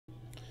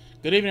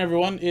Good evening,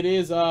 everyone. It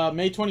is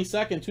May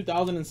 22nd,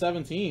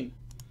 2017.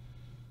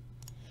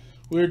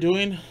 We're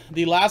doing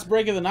the last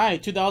break of the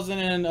night,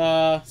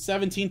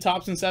 2017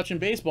 Topps Inception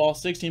Baseball,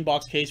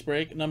 16-box case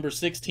break, number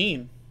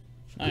 16.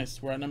 Nice.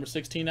 We're at number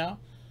 16 now.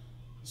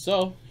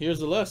 So, here's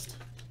the list.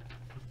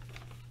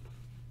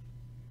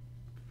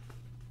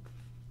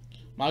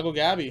 Michael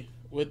Gabby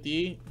with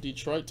the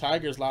Detroit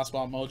Tigers last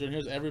spot mojo. And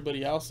here's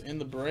everybody else in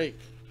the break.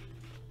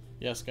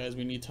 Yes, guys,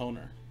 we need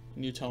toner.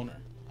 New toner.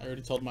 I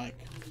already told Mike.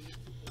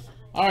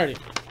 Alrighty.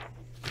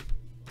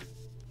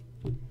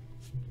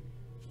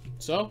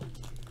 So,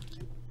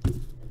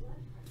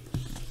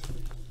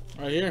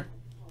 right here.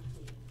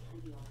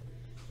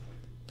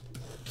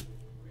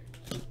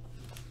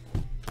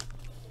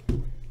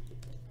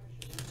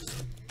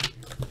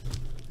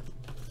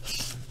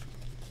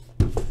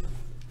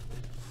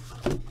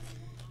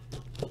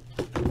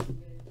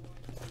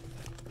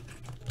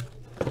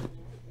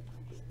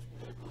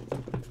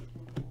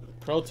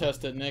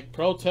 Protest it, Nick.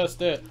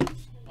 Protest it.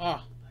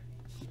 Ah.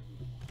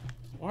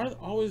 Why are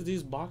always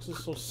these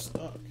boxes so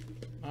stuck?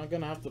 I'm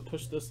gonna have to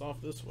push this off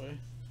this way.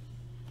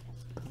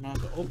 I'm gonna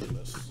have to open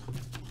this.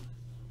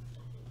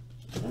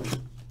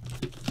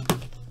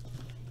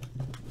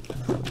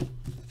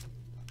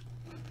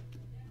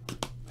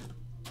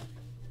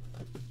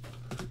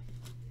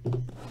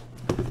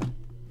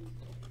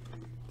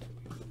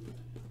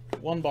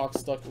 One box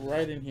stuck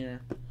right in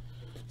here.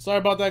 Sorry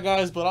about that,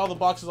 guys, but all the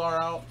boxes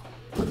are out.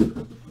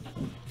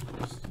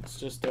 It's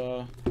just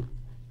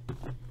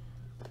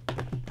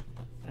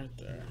right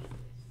there.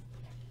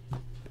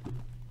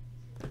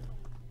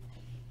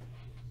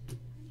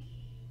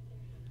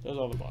 There's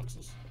all the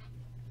boxes.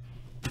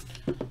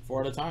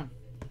 4 at a time.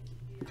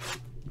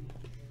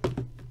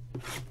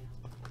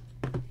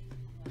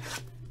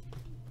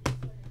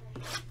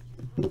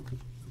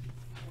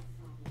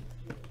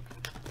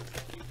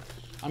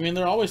 I mean,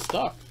 they're always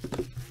stuck.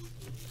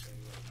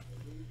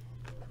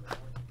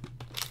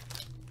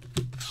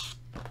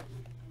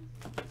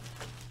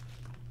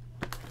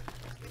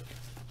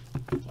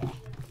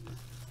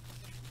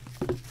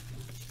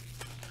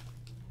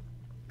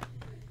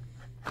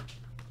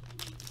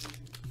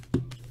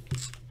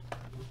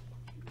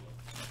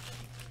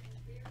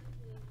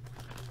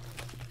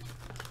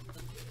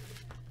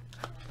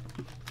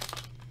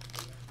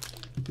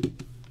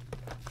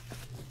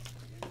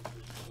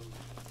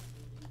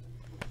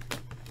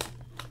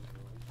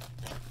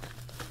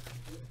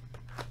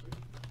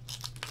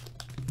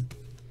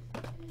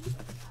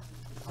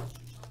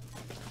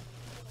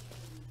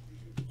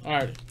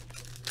 Alrighty.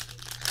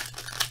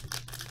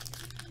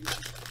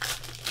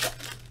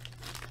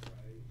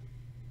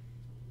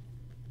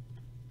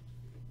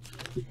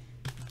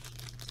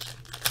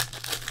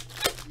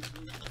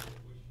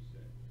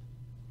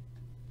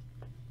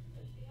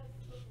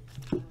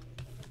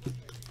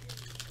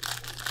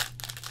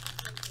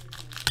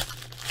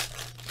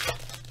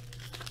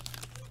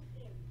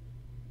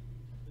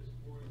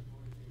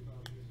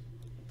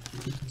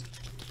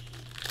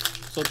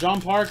 So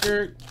John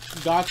Parker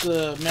got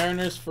the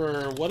Mariners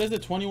for, what is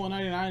it,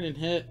 $21.99 and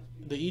hit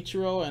the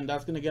Ichiro, and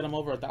that's going to get him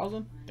over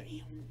 1,000?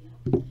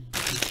 Damn.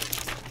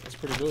 That's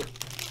pretty good.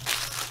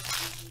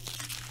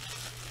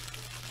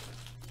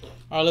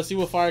 Alright, let's see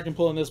what fire can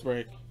pull in this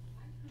break.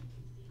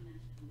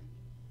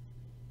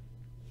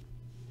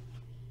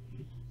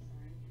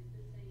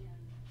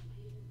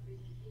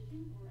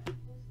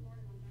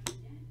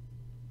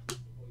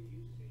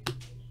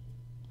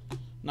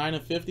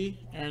 $9/50,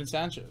 Aaron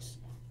Sanchez.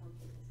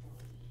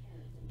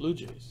 Blue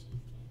Jays.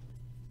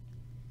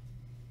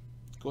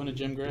 Going to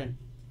Jim Gray.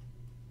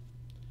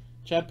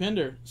 Chad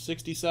Pinder,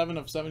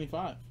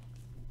 67/75.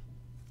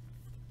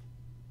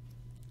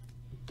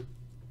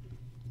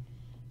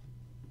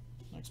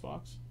 Next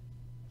box.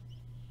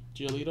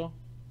 Giolito.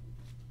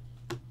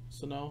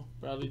 Sano,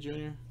 Bradley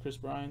Jr., Chris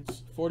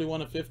Bryant.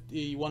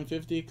 41/50,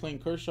 150, Clayton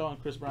Kershaw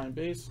and Chris Bryant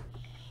base.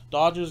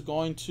 Dodgers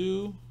going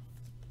to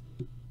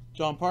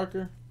John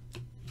Parker.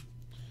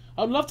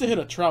 I'd love to hit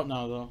a Trout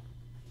now, though.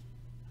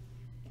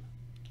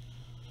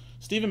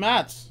 Steven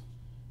Matz,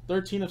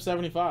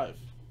 13/75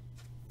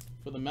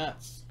 for the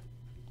Mets.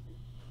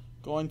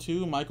 Going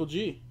to Michael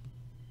G.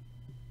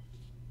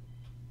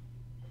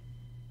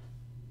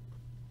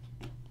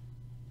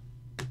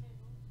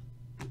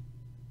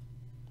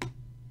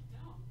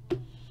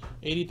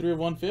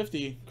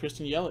 $83/150,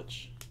 Christian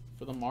Yelich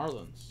for the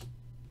Marlins.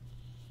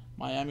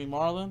 Miami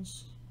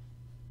Marlins.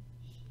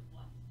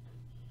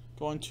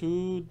 Going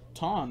to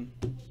Ton.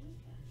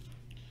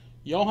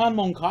 Johan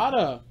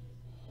Moncada.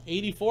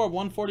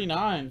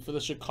 84/149 for the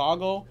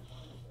Chicago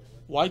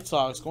White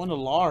Sox. Going to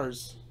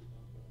Lars.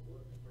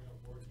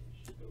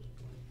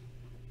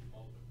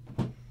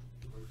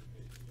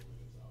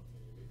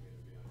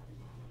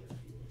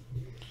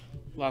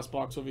 Last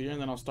box over here, and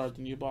then I'll start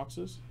the new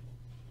boxes.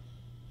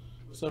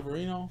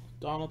 Severino,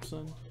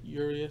 Donaldson,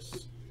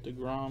 Urias,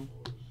 DeGrom,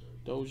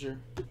 Dozier,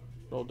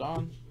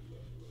 Rodon.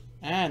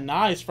 And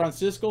nice,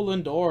 Francisco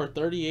Lindor,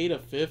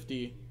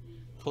 38/50.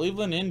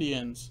 Cleveland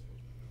Indians.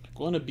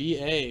 Going to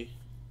BA.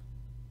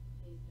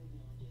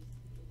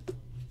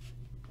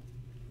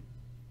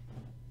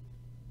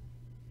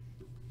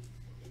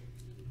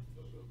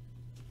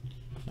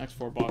 Next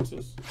 4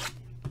 boxes.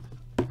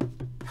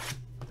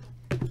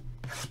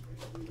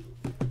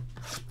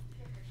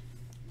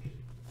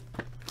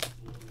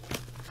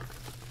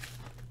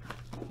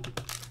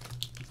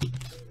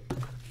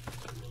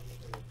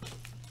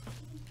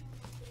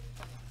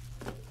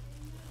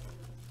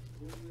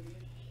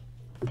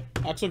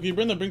 Axel, can you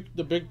bring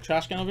the big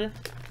trash can over here?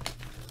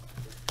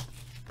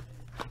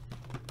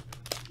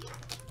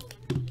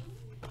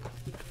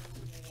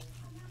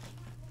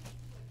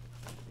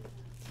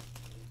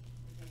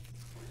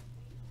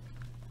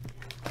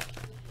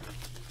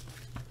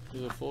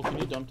 Is it full? Can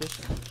you dump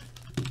this?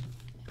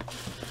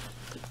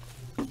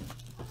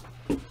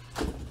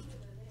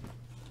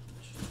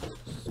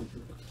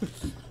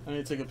 I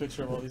need to take a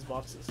picture of all these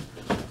boxes.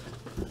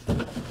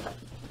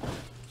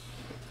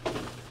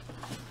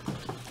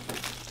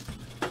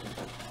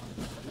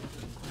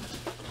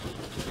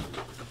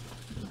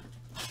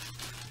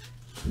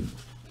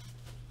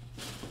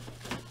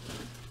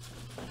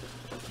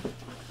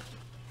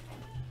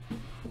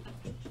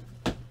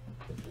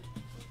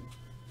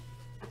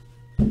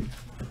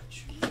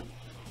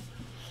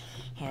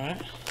 All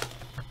right.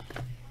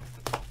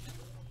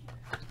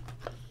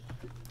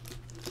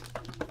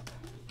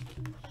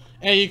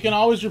 Hey, you can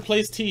always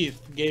replace teeth,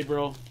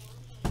 Gabriel.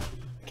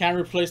 Can't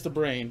replace the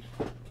brain.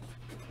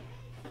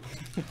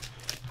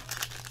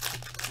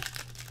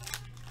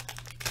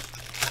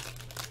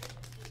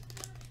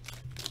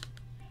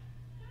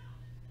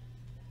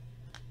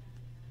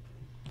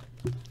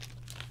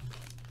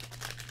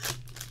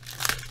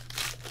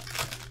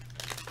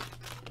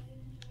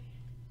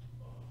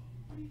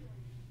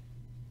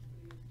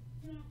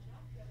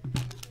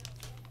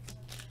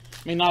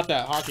 I mean, not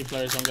that hockey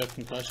players don't get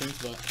concussions,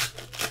 but...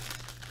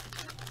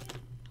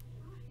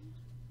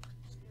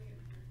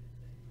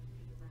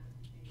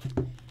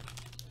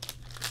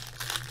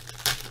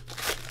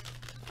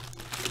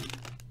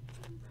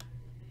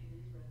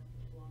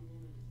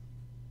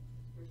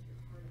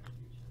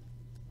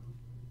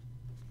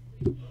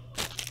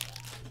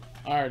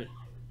 Alrighty.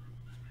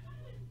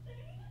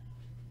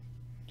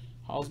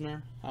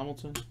 Hosmer,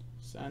 Hamilton,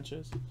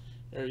 Sanchez,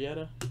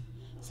 Arrieta.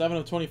 7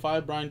 of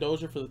 25, Brian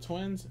Dozier for the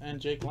Twins, and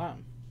Jake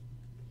Lamb.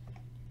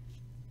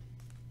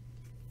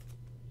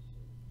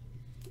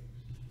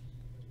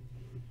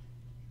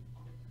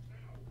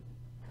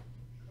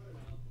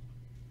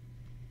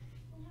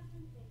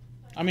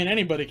 I mean,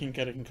 anybody can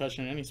get a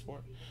concussion in any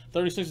sport.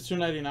 36 of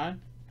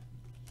 299.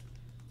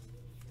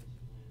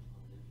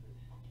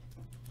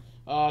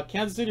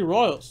 Kansas City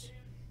Royals.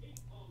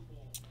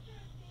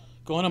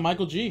 Going to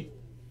Michael G.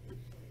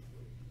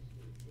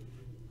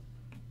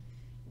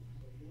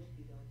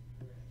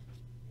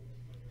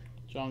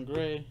 John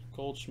Gray,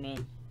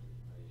 Goldschmidt.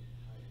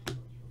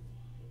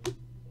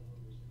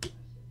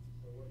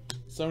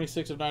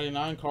 76 of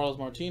 99, Carlos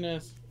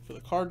Martinez for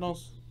the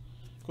Cardinals.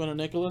 Going to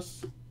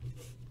Nicholas.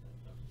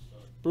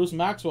 Bruce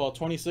Maxwell,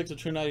 26 of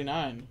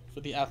 299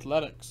 for the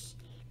Athletics.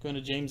 Going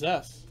to James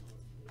S.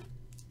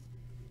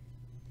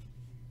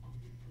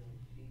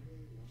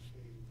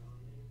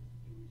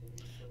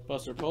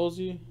 Buster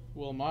Posey,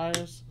 Will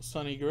Myers,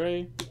 Sonny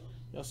Gray,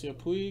 Yasiel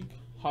Puig,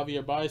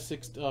 Javier Baez,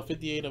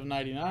 58 of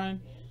 99,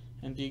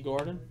 and D.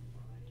 Gordon.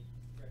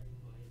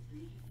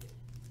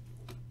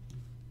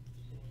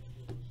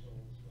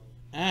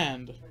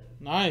 And,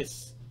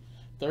 nice,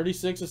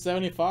 36 of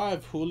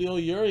 75, Julio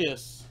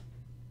Urias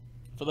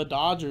for the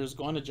Dodgers,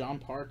 going to John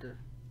Parker.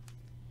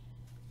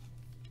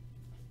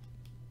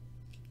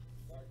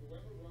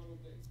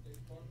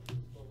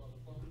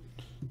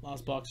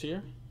 Last box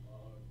here.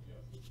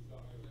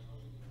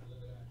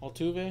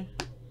 Altuve,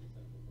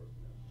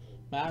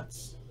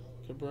 Mats,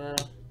 Cabrera,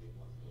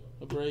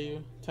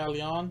 Abreu,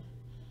 Talion.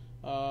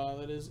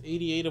 That is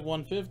 88 of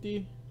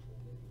 150.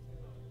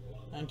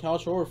 And Cal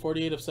Schwarber,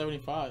 48 of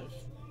 75.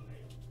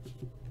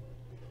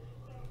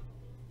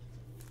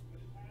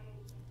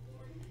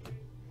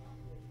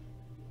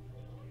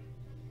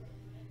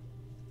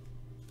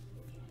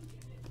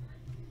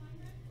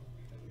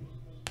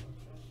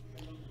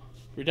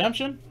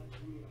 Redemption.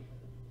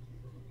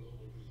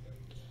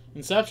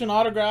 Inception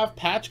autograph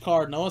patch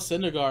card, Noah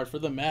Syndergaard for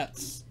the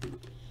Mets.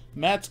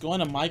 Mets going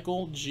to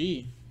Michael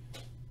G.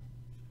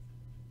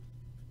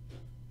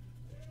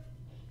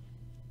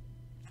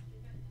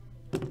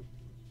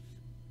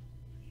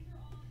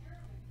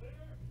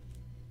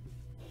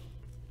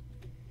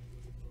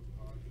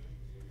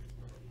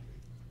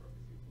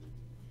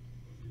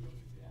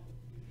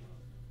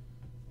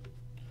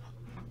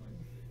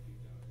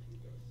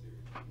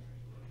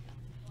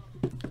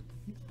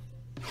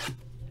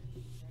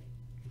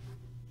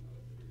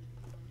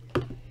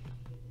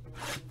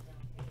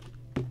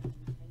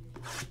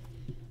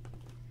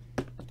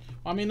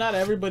 I mean, not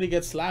everybody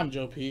gets slammed,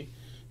 Joe P.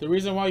 The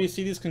reason why you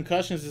see these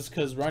concussions is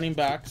because running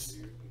backs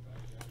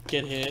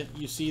get hit.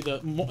 You see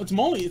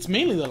it's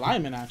mainly the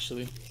linemen,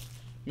 actually.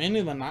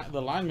 Mainly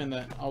the linemen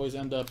that always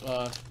end up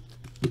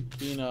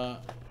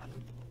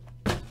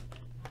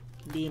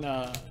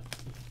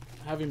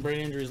having brain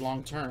injuries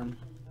long term,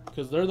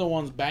 because they're the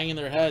ones banging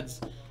their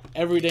heads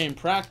every day in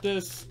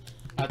practice,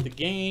 at the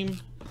game,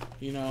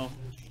 you know,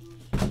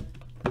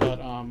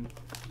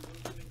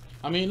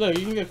 I mean, look,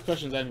 you can get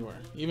concussions anywhere,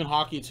 even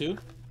hockey too.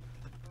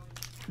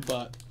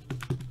 But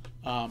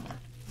not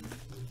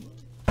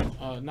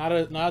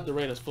at the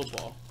rate as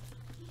football.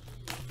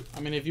 I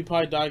mean, if you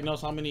probably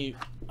diagnose how many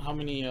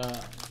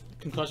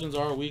concussions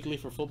are weekly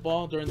for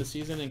football during the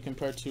season and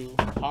compared to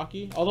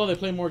hockey, although they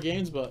play more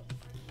games, but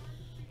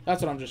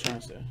that's what I'm just trying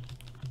to say.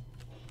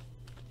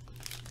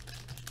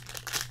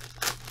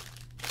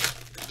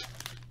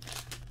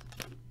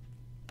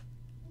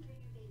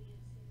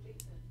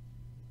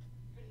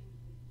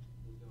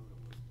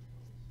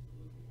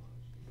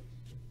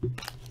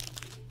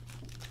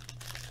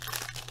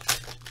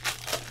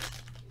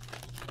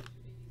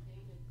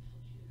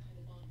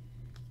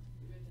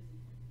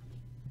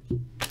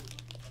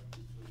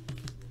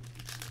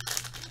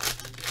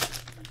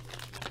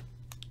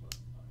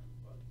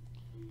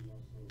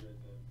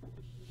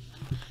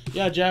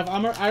 Yeah, Jeff,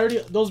 I already,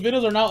 those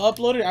videos are now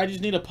uploaded. I just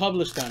need to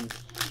publish them.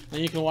 Then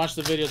you can watch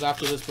the videos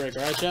after this break.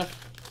 Alright,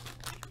 Jeff?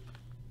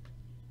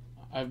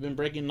 I've been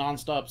breaking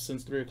non-stop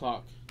since 3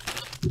 o'clock.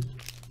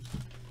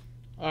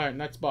 Alright,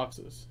 next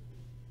boxes.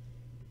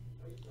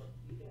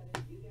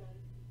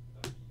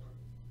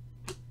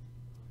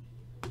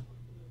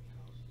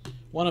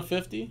 One of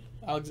 50,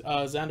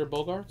 Xander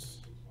Bogaerts,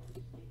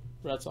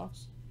 Red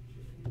Sox.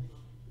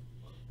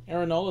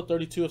 Aaron Nola,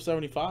 32 of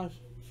 75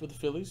 for the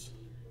Phillies.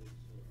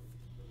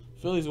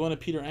 Phillies won a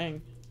Peter Ang.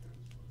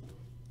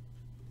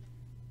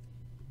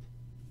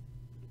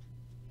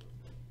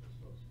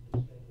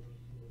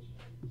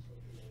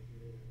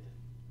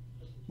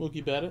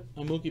 Mookie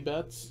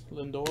Betts,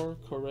 Lindor,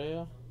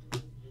 Correa,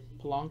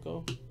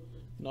 Polanco,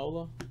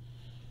 Nola.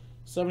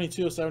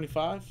 72 of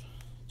 75,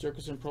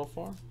 Jerkerson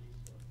Profar,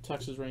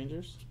 Texas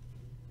Rangers.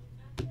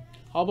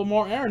 How about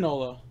more Aaron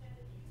Nola?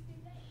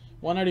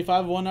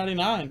 195 of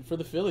 199 for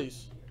the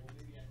Phillies.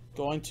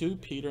 Going to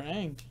Peter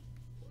Ang.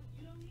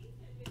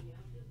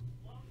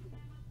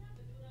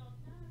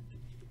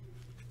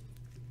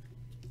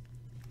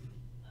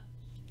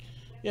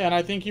 Yeah, and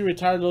I think he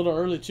retired a little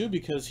early too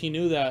because he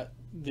knew that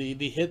the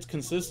hits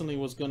consistently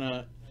was going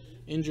to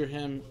injure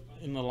him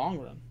in the long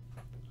run.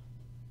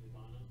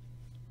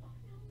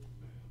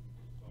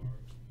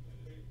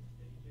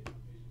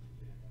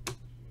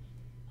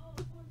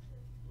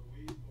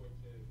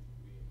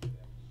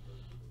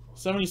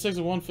 $76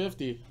 of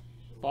 150,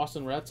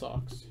 Boston Red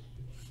Sox.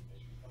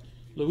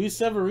 Luis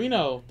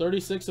Severino,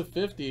 36 of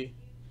 50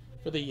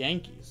 for the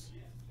Yankees.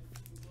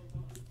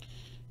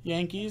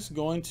 Yankees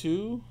going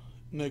to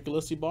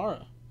Nicholas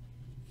Ibarra.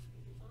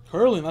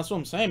 Curling, that's what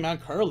I'm saying, man.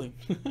 Curling.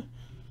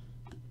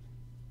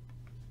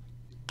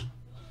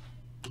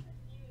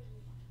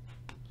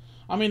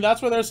 I mean,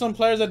 that's where there's some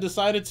players that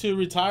decided to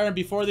retire and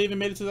before they even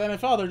made it to the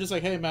NFL, they're just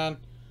like, hey, man,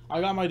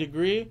 I got my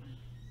degree.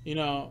 You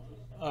know,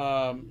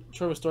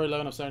 Trevor Story,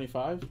 11 of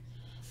 75.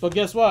 But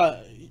guess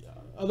what?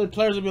 Other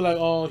players will be like,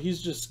 oh,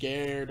 he's just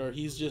scared, or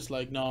he's just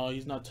like, no,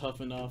 he's not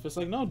tough enough. It's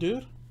like, no,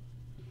 dude.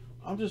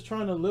 I'm just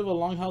trying to live a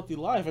long, healthy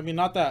life. I mean,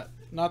 not that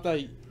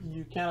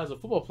you can as a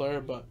football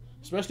player, but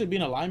especially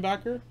being a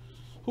linebacker.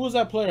 Who was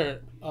that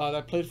player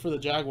that played for the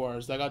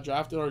Jaguars that got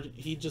drafted, or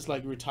he just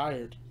like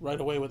retired right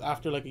away with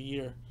after like a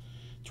year?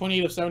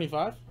 28 of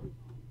 75.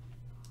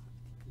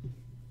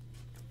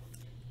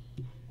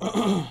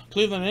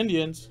 Cleveland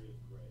Indians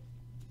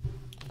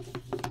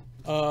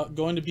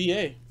going to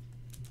BA.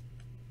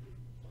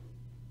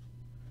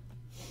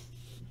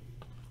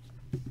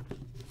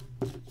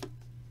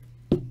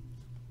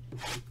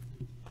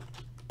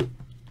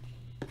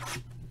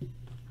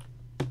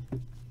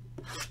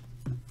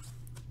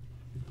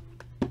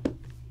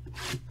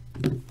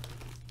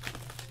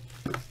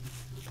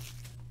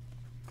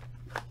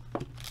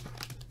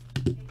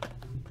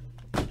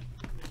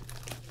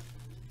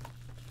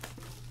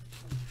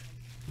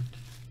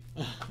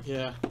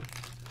 Yeah,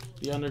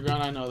 the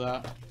underground, I know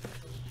that.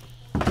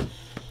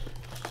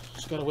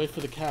 Just gotta wait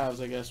for the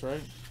Cavs, I guess, right?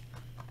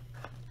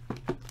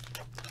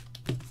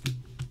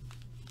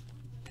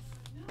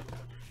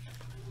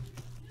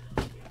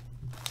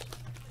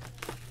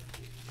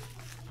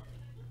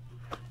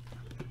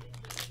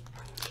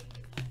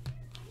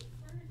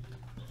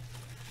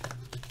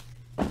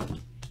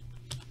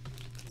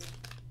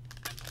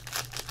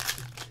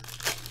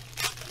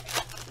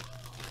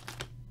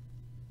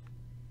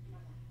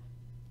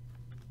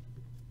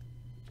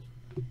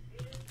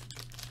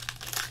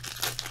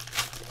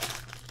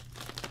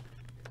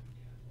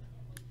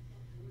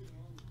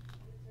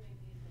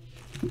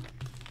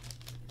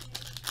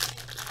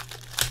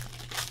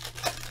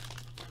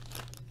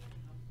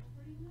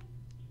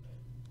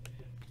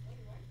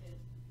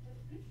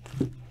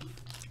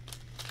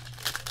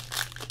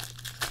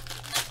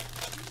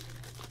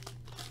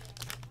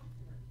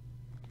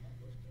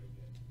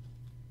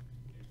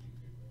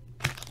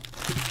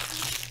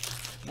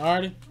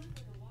 Alrighty.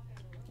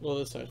 Go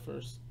this side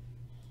first.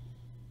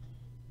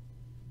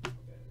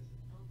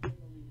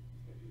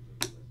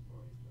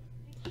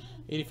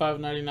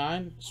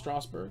 $85.99,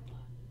 Strasburg.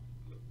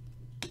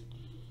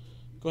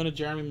 Going to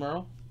Jeremy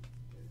Merle.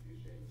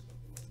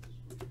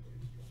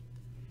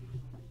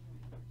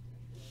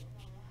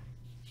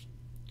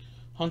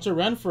 Hunter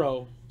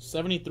Renfroe,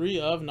 73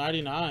 of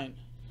 99.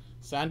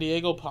 San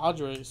Diego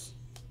Padres.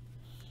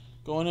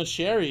 Going to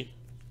Sherry.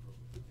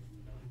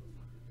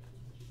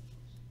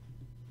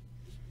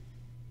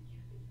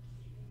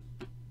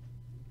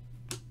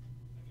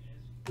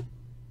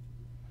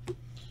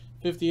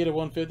 /58 of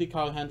 150,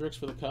 Kyle Hendricks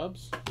for the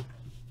Cubs.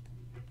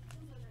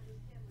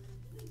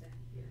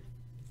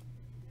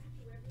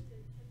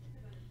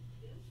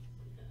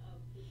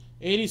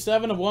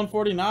 /87 of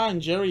 149,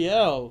 Jerry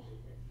L.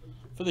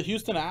 For the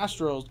Houston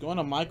Astros, going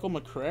to Michael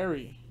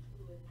McCrary.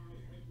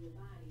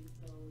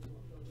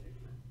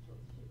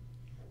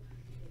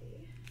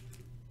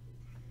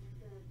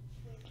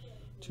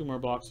 Two more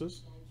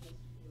boxes.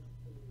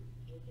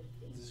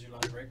 This is your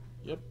last break?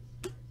 Yep.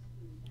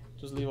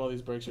 Just leave all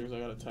these breaks here because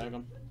I got to tag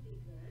them.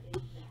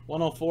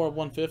 104 of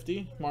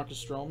 150,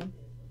 Marcus Stroman.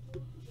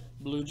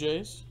 Blue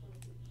Jays.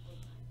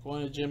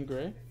 Going to Jim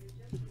Gray.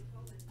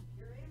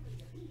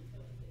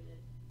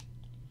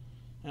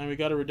 And we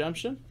got a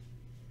redemption.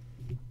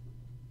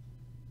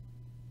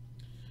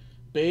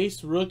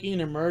 Base, rookie,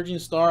 and emerging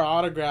star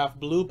autograph,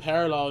 blue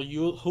parallel,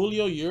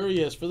 Julio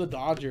Urias for the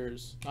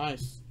Dodgers.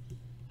 Nice.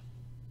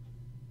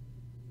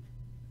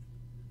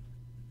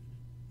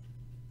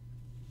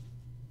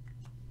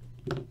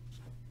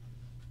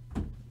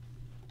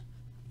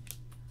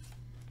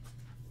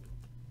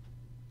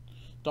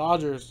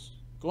 Dodgers.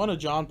 Going to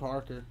John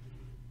Parker.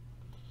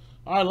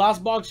 Alright,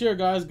 last box here,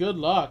 guys. Good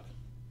luck.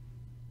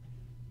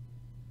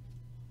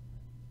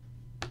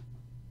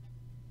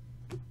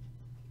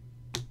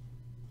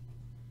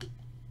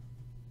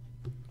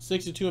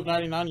 /62 of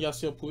 99,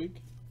 Yasiel Puig.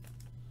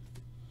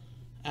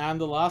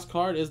 And the last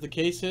card is the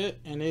case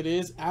hit, and it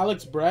is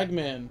Alex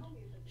Bregman.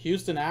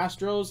 Houston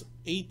Astros,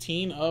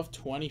 18 of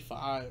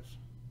 25.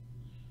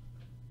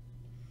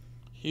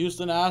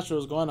 Houston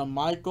Astros going to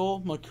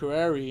Michael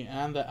McCrary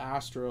and the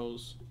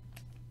Astros.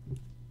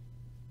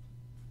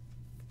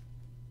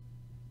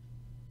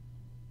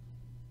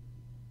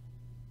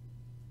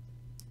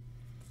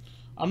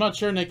 I'm not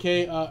sure, Nick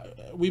K.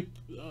 We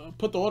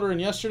put the order in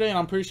yesterday, and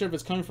I'm pretty sure if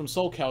it's coming from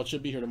SoCal, it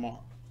should be here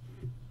tomorrow.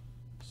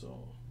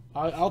 So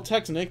I'll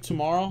text Nick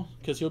tomorrow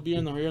because he'll be here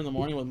in the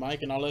morning with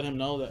Mike, and I'll let him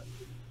know that.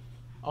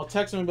 I'll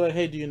text him and be like,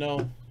 hey, do you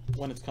know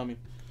when it's coming?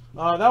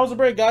 That was a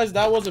break, guys.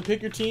 That was a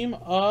pick your team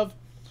of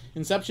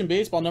Inception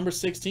Baseball number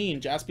 16.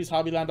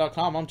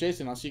 JaspysHobbyland.com. I'm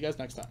Jason. I'll see you guys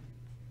next time.